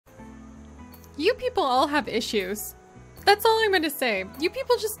You people all have issues. That's all I'm gonna say. You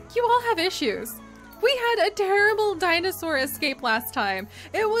people you all have issues. We had a terrible dinosaur escape last time.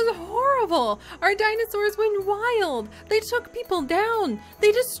 It was horrible. Our dinosaurs went wild. They took people down.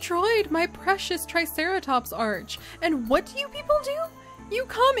 They destroyed my precious Triceratops arch. And what do you people do? You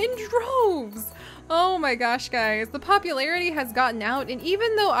come in droves. Oh my gosh, guys. The popularity has gotten out, and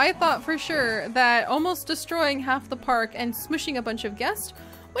even though I thought for sure that almost destroying half the park and smushing a bunch of guests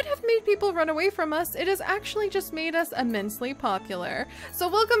would have made people run away from us, it has actually just made us immensely popular. So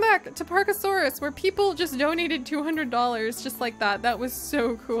welcome back to Parkasaurus, where people just donated $200 just like that. That was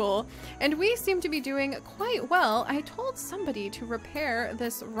so cool. And we seem to be doing quite well. I told somebody to repair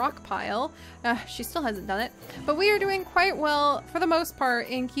this rock pile. She still hasn't done it. But we are doing quite well, for the most part,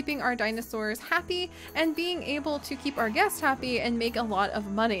 in keeping our dinosaurs happy and being able to keep our guests happy and make a lot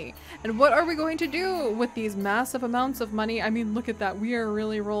of money. And what are we going to do with these massive amounts of money? I mean, look at that. We are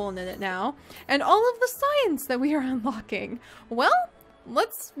really rolling in it now. And all of the science that we are unlocking. Well,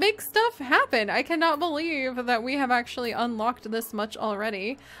 let's make stuff happen. I cannot believe that we have actually unlocked this much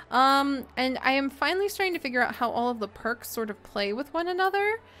already. And I am finally starting to figure out how all of the perks sort of play with one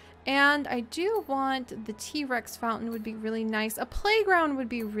another. And I do want the T-Rex fountain would be really nice. A playground would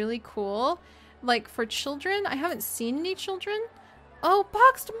be really cool. Like for children. I haven't seen any children. Oh,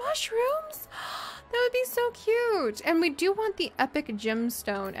 boxed mushrooms! That would be so cute! And we do want the epic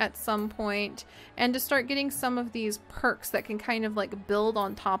gemstone at some point, and to start getting some of these perks that can kind of like build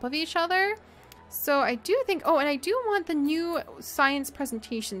on top of each other. So I do think, oh, and I do want the new science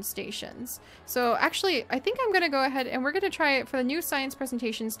presentation stations. So actually, I think I'm gonna go ahead and we're gonna try it for the new science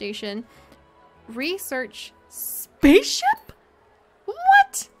presentation station. Research spaceship?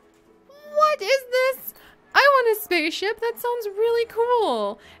 What? What is this? I want a spaceship. That sounds really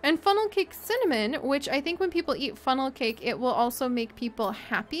cool. And funnel cake cinnamon, which I think when people eat funnel cake, it will also make people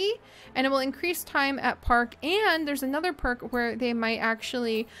happy and it will increase time at park. And there's another perk where they might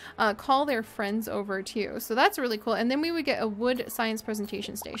actually call their friends over too. So that's really cool. And then we would get a wood science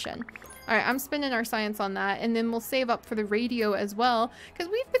presentation station. All right, I'm spending our science on that, and then we'll save up for the radio as well, because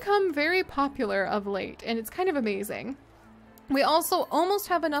we've become very popular of late, and it's kind of amazing. We also almost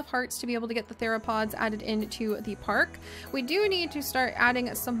have enough hearts to be able to get the theropods added into the park. We do need to start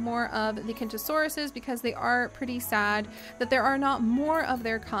adding some more of the Kentosauruses because they are pretty sad that there are not more of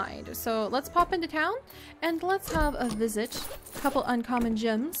their kind. So let's pop into town and let's have a visit, a couple uncommon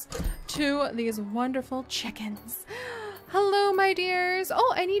gems, to these wonderful chickens. Hello, my dears.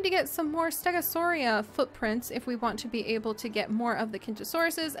 Oh, I need to get some more Stegosauria footprints if we want to be able to get more of the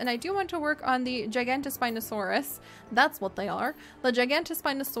Kentosauruses. And I do want to work on the Gigantospinosaurus. That's what they are. The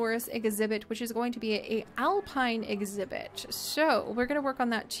Gigantospinosaurus exhibit, which is going to be a alpine exhibit. So we're going to work on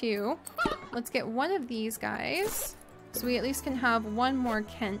that too. Let's get one of these guys, so we at least can have one more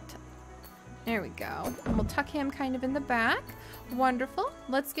Kent. There we go. And we'll tuck him kind of in the back. Wonderful.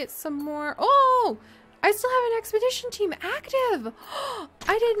 Let's get some more. Oh! I still have an expedition team active!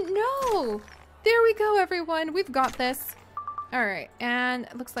 I didn't know! There we go, everyone. We've got this. Alright, and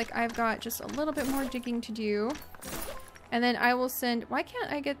it looks like I've got just a little bit more digging to do. And then I will send... Why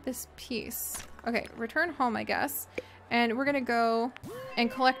can't I get this piece? Okay, return home, I guess. And we're gonna go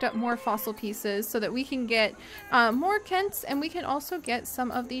and collect up more fossil pieces so that we can get more Kents, and we can also get some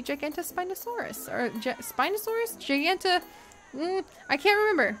of the Gigantospinosaurus. Or Spinosaurus? I can't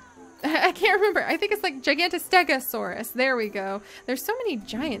remember. I can't remember. I think it's like Gigantostegosaurus. There we go. There's so many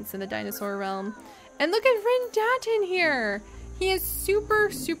giants in the dinosaur realm. And look at Rindatin here. He is super,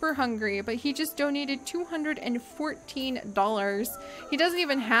 super hungry, but he just donated $214. He doesn't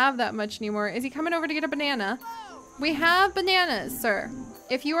even have that much anymore. Is he coming over to get a banana? We have bananas, sir.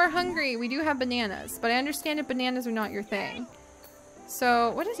 If you are hungry, we do have bananas, but I understand if bananas are not your thing.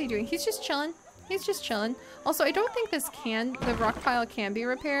 So what is he doing? He's just chilling. He's just chilling. Also, I don't think the rock pile can be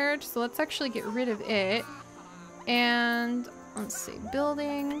repaired, so let's actually get rid of it. And let's see,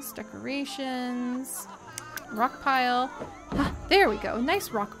 buildings, decorations, rock pile. Ah, there we go,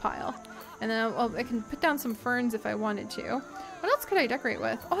 nice rock pile. And then I can put down some ferns if I wanted to. What else could I decorate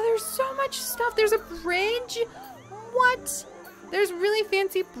with? Oh, there's so much stuff. There's a bridge. What? There's really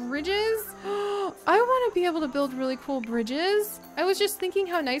fancy bridges. I want to be able to build really cool bridges. I was just thinking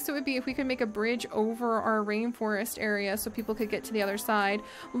how nice it would be if we could make a bridge over our rainforest area so people could get to the other side.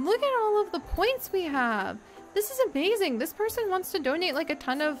 Look at all of the points we have. This is amazing. This person wants to donate like a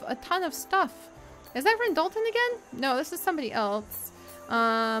ton of stuff. Is that Dalton again? No, this is somebody else.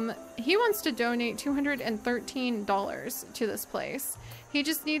 He wants to donate $213 to this place. He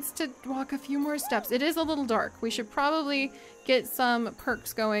just needs to walk a few more steps. It is a little dark. We should probably get some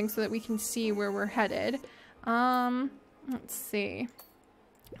perks going so that we can see where we're headed. Let's see.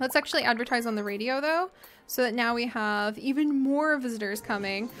 Let's actually advertise on the radio though, so that now we have even more visitors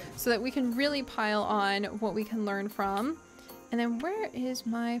coming, so that we can really pile on what we can learn from. And then where is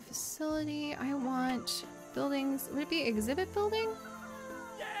my facility? I want buildings. Would it be exhibit building?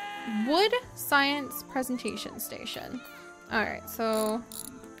 Wood Science Presentation Station. Alright, so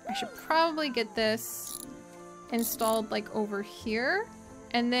I should probably get this installed like over here.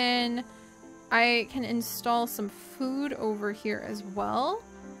 And then I can install some food over here as well.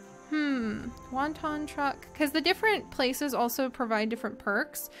 Wonton truck. Because the different places also provide different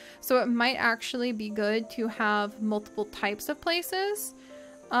perks. So it might actually be good to have multiple types of places.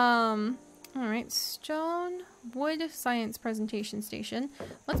 Alright, stone, wood, science presentation station.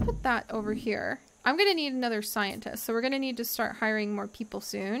 Let's put that over here. I'm going to need another scientist. So we're going to need to start hiring more people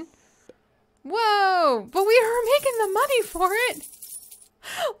soon. Whoa! But we are making the money for it!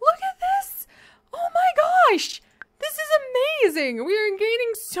 Look at this! Oh my gosh! This is amazing! We are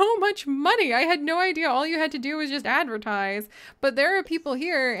gaining so much money! I had no idea all you had to do was just advertise. But there are people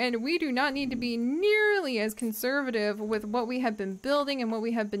here, and we do not need to be nearly as conservative with what we have been building and what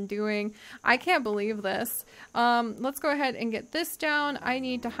we have been doing. I can't believe this. Let's go ahead and get this down. I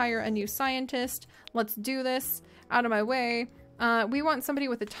need to hire a new scientist. Let's do this. Out of my way. We want somebody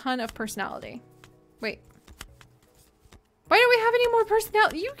with a ton of personality. Wait. Why don't we have any more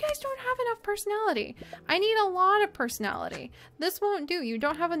personality? You guys don't have enough personality. I need a lot of personality. This won't do. You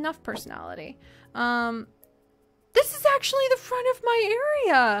don't have enough personality. This is actually the front of my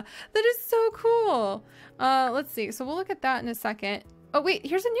area. That is so cool. Let's see. So we'll look at that in a second. Oh, wait.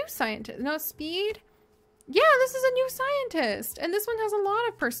 Here's a new scientist. No, speed. Yeah, this is a new scientist. And this one has a lot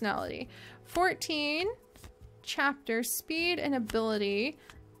of personality. 14. Chapter. Speed and ability.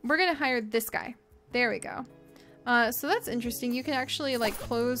 We're going to hire this guy. There we go. So that's interesting. You can actually like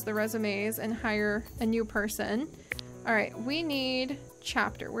close the resumes and hire a new person. All right, we need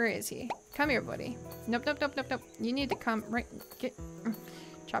chapter. Where is he? Come here, buddy. Nope, nope, nope, nope, nope. You need to come right. Get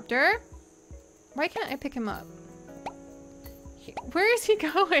chapter. Why can't I pick him up? Where is he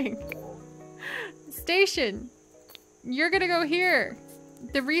going? Station. You're gonna go here.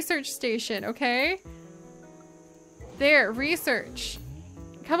 The research station, okay? There, research.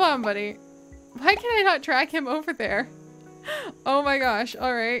 Come on, buddy. Why can I not track him over there? Oh my gosh.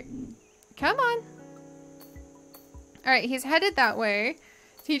 All right. Come on. All right. He's headed that way.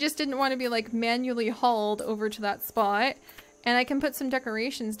 He just didn't want to be like manually hauled over to that spot. And I can put some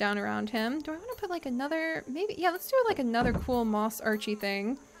decorations down around him. Do I want to put like another, maybe, yeah, let's do like another cool moss archy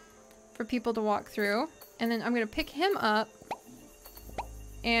thing for people to walk through. And then I'm going to pick him up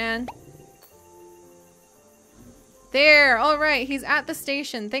and there, all right, he's at the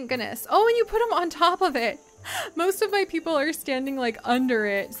station, thank goodness. Oh, and you put him on top of it. Most of my people are standing like under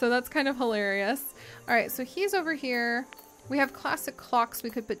it, so that's kind of hilarious. All right, so he's over here. We have classic clocks we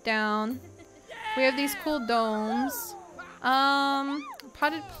could put down. We have these cool domes.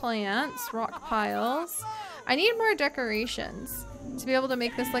 Potted plants, rock piles. I need more decorations to be able to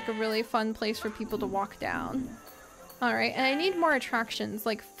make this like a really fun place for people to walk down. All right, and I need more attractions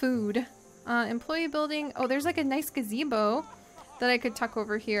like food. Employee building. Oh, there's like a nice gazebo that I could tuck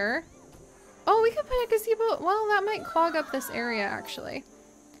over here. Oh, we could put a gazebo. Well, that might clog up this area actually.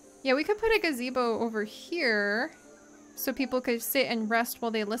 Yeah, we could put a gazebo over here so people could sit and rest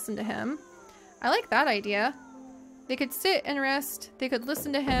while they listen to him. I like that idea. They could sit and rest. They could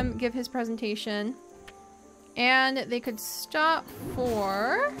listen to him give his presentation. And they could stop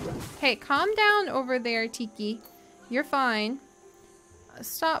for... Hey, calm down over there, Tiki. You're fine.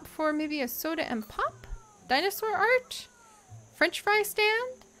 Stop for maybe a soda and pop? Dinosaur art? French fry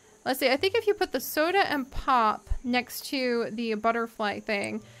stand? Let's see, I think if you put the soda and pop next to the butterfly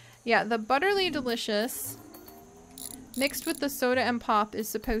thing. Yeah, the Butterly Delicious mixed with the soda and pop is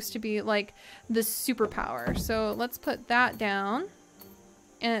supposed to be like the superpower. So let's put that down.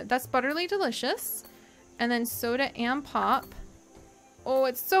 And that's Butterly Delicious. And then soda and pop. Oh,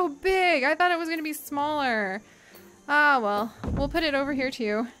 it's so big! I thought it was going to be smaller. Ah, well, we'll put it over here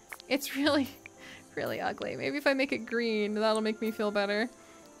too. It's really, really ugly. Maybe if I make it green, that'll make me feel better.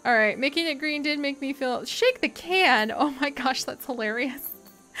 All right, making it green did make me feel... Shake the can! Oh my gosh, that's hilarious.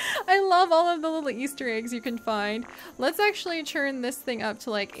 I love all of the little Easter eggs you can find. Let's actually turn this thing up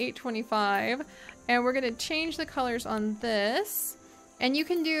to like 825. And we're going to change the colors on this. And you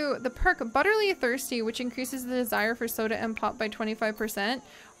can do the perk Butterly Thirsty, which increases the desire for soda and pop by 25%.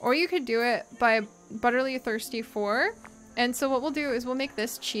 Or you could do it by Butterly Thirsty 4. And so what we'll do is we'll make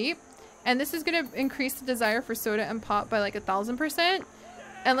this cheap. And this is going to increase the desire for soda and pop by like 1000%.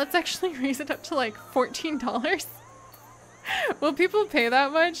 And let's actually raise it up to like $14. Will people pay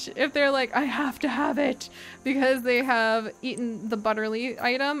that much if they're like, I have to have it because they have eaten the butterly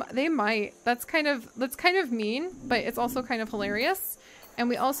item? They might. That's kind of mean, but it's also kind of hilarious. And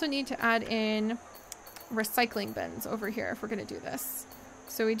we also need to add in recycling bins over here if we're gonna do this.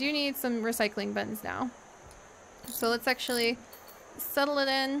 So we do need some recycling bins now. So let's actually settle it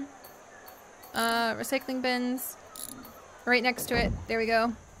in. Recycling bins right next to it. There we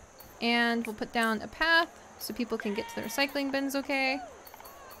go. And we'll put down a path so people can get to the recycling bins okay.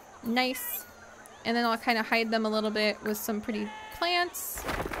 Nice. And then I'll kind of hide them a little bit with some pretty plants.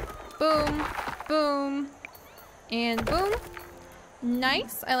 Boom, boom, and boom.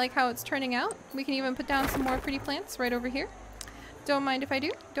 Nice. I like how it's turning out. We can even put down some more pretty plants right over here. Don't mind if I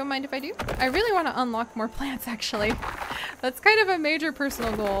do. Don't mind if I do. I really want to unlock more plants, actually. That's kind of a major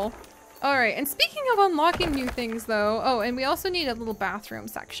personal goal. Alright, and speaking of unlocking new things, though... Oh, and we also need a little bathroom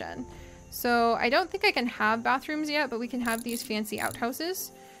section. So, I don't think I can have bathrooms yet, but we can have these fancy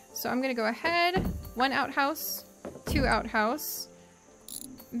outhouses. So, I'm gonna go ahead. 1 outhouse. 2 outhouse.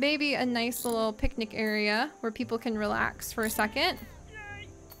 Maybe a nice little picnic area where people can relax for a second.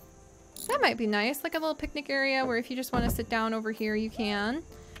 That might be nice, like a little picnic area where if you just want to sit down over here, you can.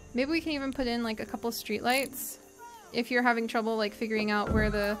 Maybe we can even put in like a couple street lights if you're having trouble like figuring out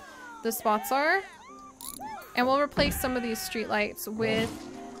where the spots are. And we'll replace some of these street lights with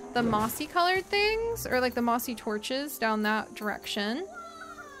the mossy colored things, or like the mossy torches down that direction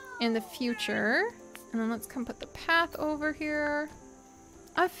in the future. And then let's come put the path over here.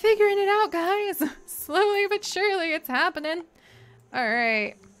 I'm figuring it out, guys. Slowly but surely it's happening. All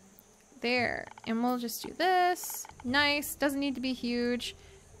right. There. And we'll just do this. Nice. Doesn't need to be huge.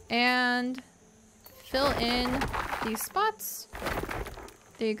 And fill in these spots.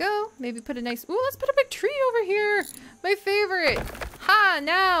 There you go. Maybe put a nice... Ooh, let's put a big tree over here. My favorite. Ha!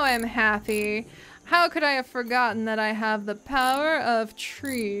 Now I'm happy. How could I have forgotten that I have the power of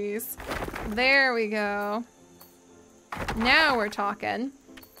trees? There we go. Now we're talking.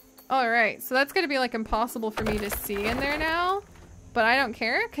 Alright, so that's going to be like impossible for me to see in there now. But I don't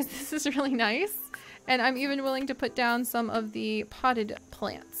care because this is really nice. And I'm even willing to put down some of the potted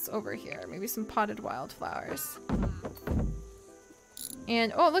plants over here. Maybe some potted wildflowers.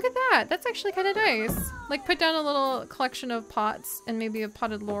 And oh, look at that. That's actually kind of nice. Like put down a little collection of pots and maybe a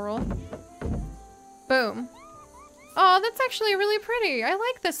potted laurel. Boom. Oh, that's actually really pretty. I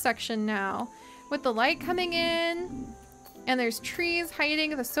like this section now. With the light coming in. And there's trees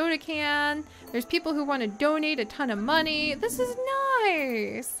hiding the soda can. There's people who want to donate a ton of money. This is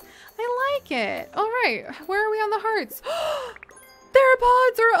nice. I like it. All right, where are we on the hearts?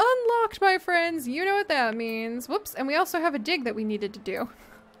 Theropods are unlocked, my friends. You know what that means. Whoops, and we also have a dig that we needed to do.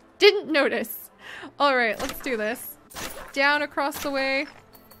 Didn't notice. All right, let's do this. Down across the way.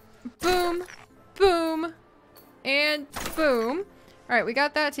 Boom, boom, and boom. All right, we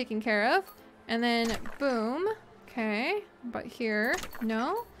got that taken care of. And then boom. Okay, but here,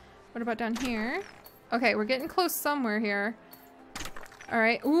 no. What about down here? Okay, we're getting close somewhere here. All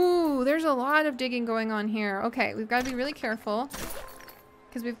right, ooh, there's a lot of digging going on here. Okay, we've got to be really careful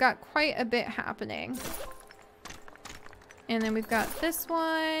because we've got quite a bit happening. And then we've got this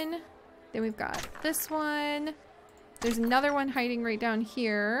one. Then we've got this one. There's another one hiding right down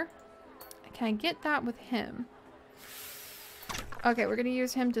here. Can I get that with him? Okay, we're gonna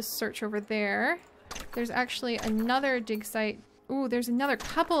use him to search over there. There's actually another dig site. Ooh, there's another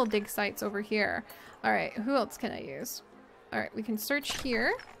couple of dig sites over here. All right, who else can I use? All right, we can search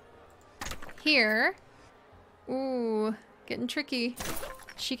here. Here. Ooh, getting tricky.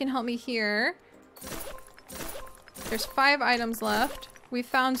 She can help me here. There's 5 items left. We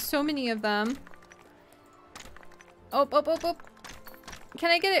found so many of them. Oh, oh, oh, oh.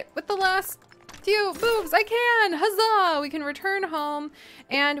 Can I get it with the last few moves? I can! Huzzah! We can return home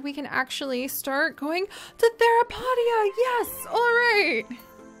and we can actually start going to Theropodia! Yes! Alright!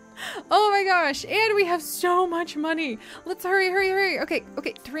 Oh my gosh, and we have so much money. Let's hurry, hurry, hurry. Okay,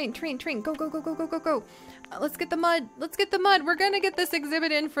 okay, terrain, terrain, terrain. Go, go, go, go, go, go, go. Let's get the mud. Let's get the mud. We're gonna get this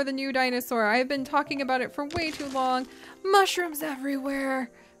exhibit in for the new dinosaur. I've been talking about it for way too long. Mushrooms everywhere.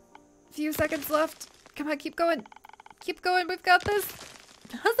 Few seconds left. Come on, keep going. Keep going. We've got this.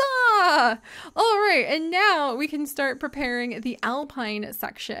 Huzzah! Alright, and now we can start preparing the alpine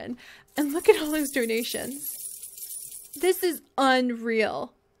section. And look at all those donations. This is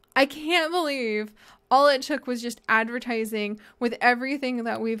unreal. I can't believe all it took was just advertising with everything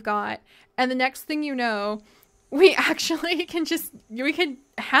that we've got. And the next thing you know, we actually can we can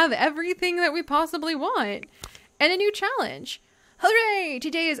have everything that we possibly want. And a new challenge. Hooray!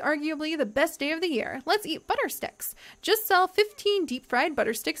 Today is arguably the best day of the year. Let's eat butter sticks. Just sell 15 deep fried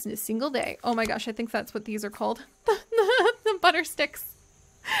butter sticks in a single day. Oh my gosh, I think that's what these are called. some butter sticks.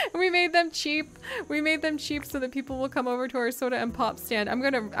 We made them cheap. We made them cheap so that people will come over to our soda and pop stand. I'm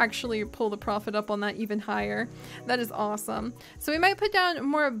gonna actually pull the profit up on that even higher. That is awesome. So we might put down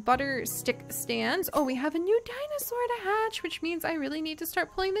more butter stick stands. Oh, we have a new dinosaur to hatch, which means I really need to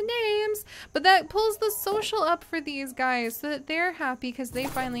start pulling the names. But that pulls the social up for these guys so that they're happy because they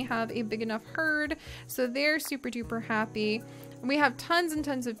finally have a big enough herd. So they're super duper happy. We have tons and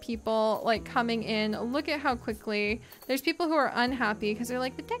tons of people like coming in. Look at how quickly. There's people who are unhappy because they're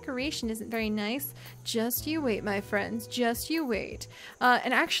like, the decoration isn't very nice. Just you wait, my friends. Just you wait.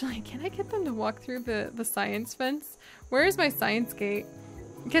 And actually, can I get them to walk through the science fence? Where is my science gate?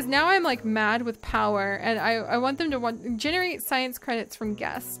 Because now I'm like mad with power and I want them to generate science credits from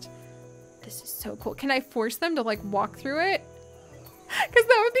guest. This is so cool. Can I force them to like walk through it? Because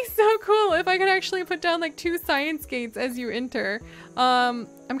that would be so cool if I could actually put down like 2 science gates as you enter. I'm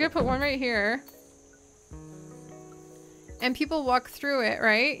gonna put one right here. And people walk through it,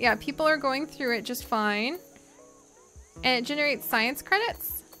 right? Yeah, people are going through it just fine. And it generates science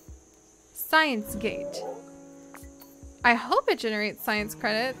credits? Science gate. I hope it generates science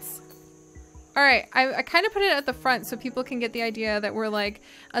credits. Alright, I kind of put it at the front so people can get the idea that we're like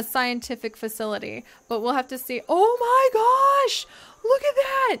a scientific facility. But we'll have to see. Oh my gosh! Look at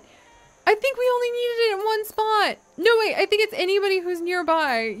that! I think we only needed it in one spot. No, wait, I think it's anybody who's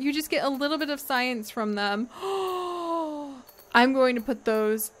nearby. You just get a little bit of science from them. I'm going to put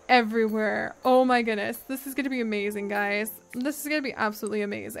those everywhere. Oh my goodness. This is going to be amazing, guys. This is going to be absolutely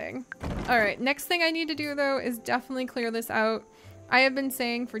amazing. Alright, next thing I need to do though is definitely clear this out. I have been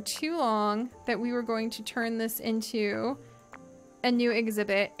saying for too long that we were going to turn this into a new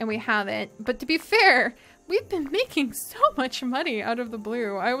exhibit, and we haven't. But to be fair, we've been making so much money out of the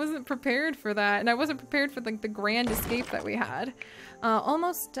blue. I wasn't prepared for that, and I wasn't prepared for like the grand escape that we had.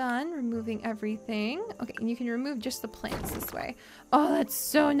 Almost done removing everything. Okay, and you can remove just the plants this way. Oh, that's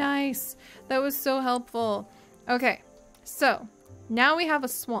so nice. That was so helpful. Okay, so now we have a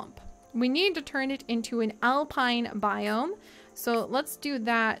swamp. We need to turn it into an alpine biome. So let's do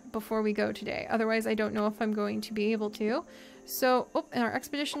that before we go today. Otherwise, I don't know if I'm going to be able to. So, oh, and our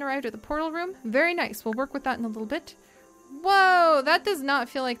expedition arrived at the portal room. Very nice. We'll work with that in a little bit. Whoa, that does not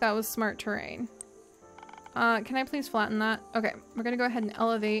feel like that was smart terrain. Can I please flatten that? Okay, we're gonna go ahead and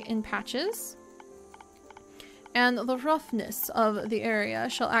elevate in patches. And the roughness of the area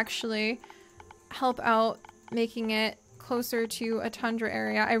shall actually help out making it closer to a tundra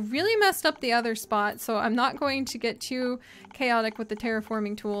area. I really messed up the other spot, so I'm not going to get too chaotic with the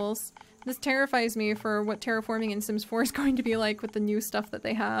terraforming tools. This terrifies me for what terraforming in Sims 4 is going to be like with the new stuff that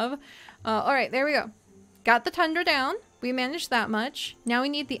they have. Alright, there we go. Got the tundra down. We managed that much. Now we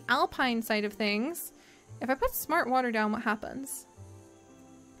need the alpine side of things. If I put smart water down, what happens?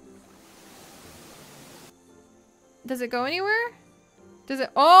 Does it go anywhere? Does it?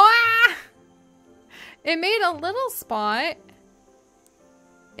 Oh! Ah! It made a little spot.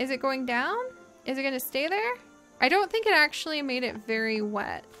 Is it going down? Is it going to stay there? I don't think it actually made it very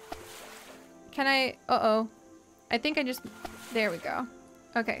wet. Can I? Uh-oh. I think I just... There we go.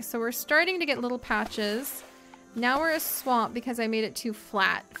 Okay, so we're starting to get little patches. Now we're a swamp because I made it too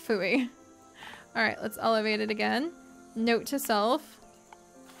flat. Phooey. Alright, let's elevate it again. Note to self.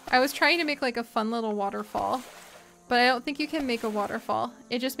 I was trying to make like a fun little waterfall, but I don't think you can make a waterfall.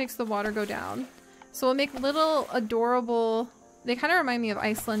 It just makes the water go down. So we'll make little adorable... They kind of remind me of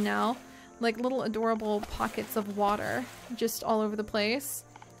Iceland now. Like little adorable pockets of water just all over the place.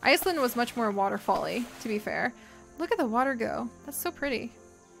 Iceland was much more waterfall-y, to be fair. Look at the water go. That's so pretty.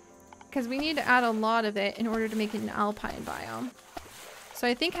 Because we need to add a lot of it in order to make it an alpine biome. So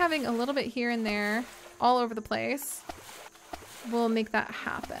I think having a little bit here and there, all over the place, will make that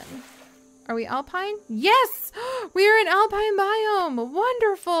happen. Are we alpine? Yes! We are an alpine biome!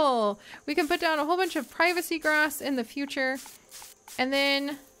 Wonderful! We can put down a whole bunch of privacy grass in the future. And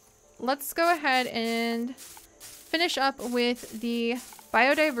then let's go ahead and finish up with the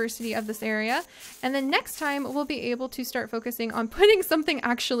biodiversity of this area. And then next time we'll be able to start focusing on putting something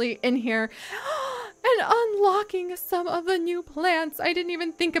actually in here and unlocking some of the new plants. I didn't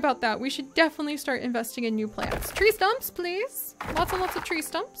even think about that. We should definitely start investing in new plants. Tree stumps, please. Lots and lots of tree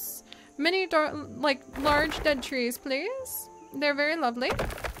stumps. Many like large dead trees, please. They're very lovely.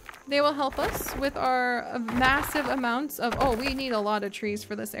 They will help us with our massive amounts of... Oh, we need a lot of trees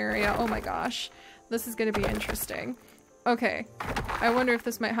for this area. Oh my gosh. This is going to be interesting. Okay. I wonder if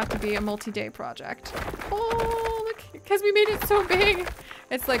this might have to be a multi-day project. Oh, look. Because we made it so big.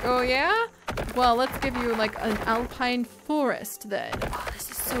 It's like, oh yeah? Well, let's give you like an alpine forest then. Oh, this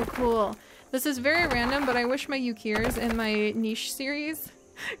is so cool. This is very random, but I wish my Yukirs in my niche series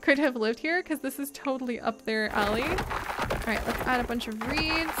could have lived here because this is totally up their alley. Alright, let's add a bunch of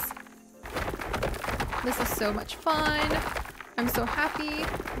reeds. This is so much fun. I'm so happy.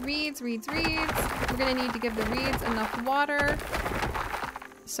 Reeds, reeds, reeds. We're gonna need to give the reeds enough water.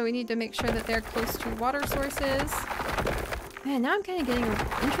 So we need to make sure that they're close to water sources. Man, now I'm kind of getting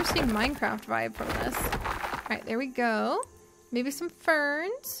an interesting Minecraft vibe from this. Alright, there we go. Maybe some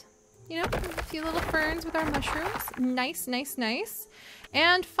ferns. You know, a few little ferns with our mushrooms. Nice, nice, nice.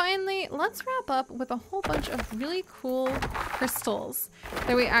 And finally, let's wrap up with a whole bunch of really cool crystals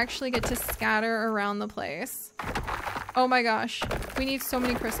that we actually get to scatter around the place. Oh my gosh, we need so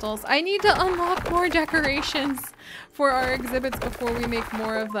many crystals. I need to unlock more decorations for our exhibits before we make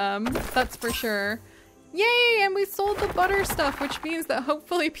more of them. That's for sure. Yay! And we sold the butter stuff, which means that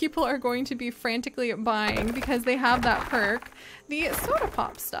hopefully people are going to be frantically buying because they have that perk. The soda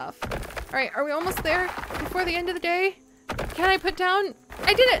pop stuff. Alright, are we almost there before the end of the day? Can I put down?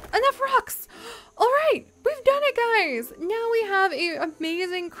 I did it! Enough rocks! Alright, we've done it, guys! Now we have an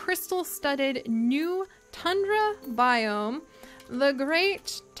amazing crystal-studded new tundra biome, the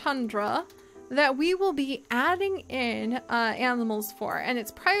Great Tundra, that we will be adding in animals for. And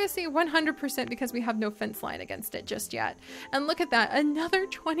it's privacy 100% because we have no fence line against it just yet. And look at that, another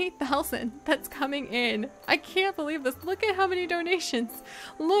 20,000 that's coming in. I can't believe this. Look at how many donations.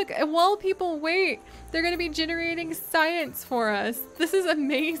 Look, while people wait, they're gonna be generating science for us. This is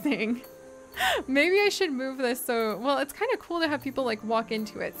amazing. Maybe I should move this so, well, it's kind of cool to have people like walk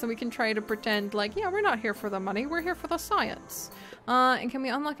into it so we can try to pretend like, yeah, we're not here for the money, we're here for the science. And can we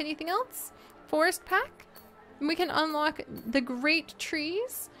unlock anything else? Forest pack? We can unlock the great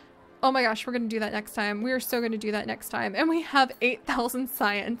trees. Oh my gosh, we're gonna do that next time. We are so gonna do that next time. And we have 8,000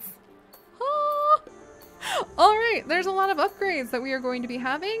 science. Oh! Alright, there's a lot of upgrades that we are going to be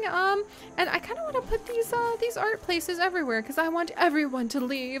having. And I kind of want to put these art places everywhere because I want everyone to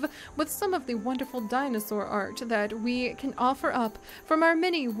leave with some of the wonderful dinosaur art that we can offer up from our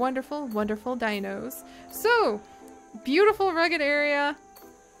many wonderful, wonderful dinos. So, beautiful rugged area.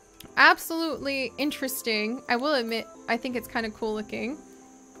 Absolutely interesting. I will admit, I think it's kind of cool looking.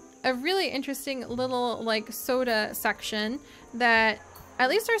 A really interesting little like soda section that at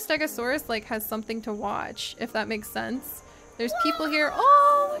least our Stegosaurus like has something to watch, if that makes sense. There's people here.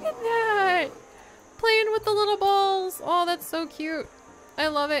 Oh, look at that! Playing with the little balls. Oh, that's so cute. I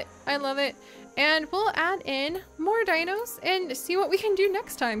love it. I love it. And we'll add in more dinos and see what we can do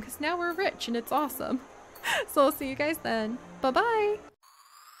next time because now we're rich and it's awesome. So I'll see you guys then. Bye-bye!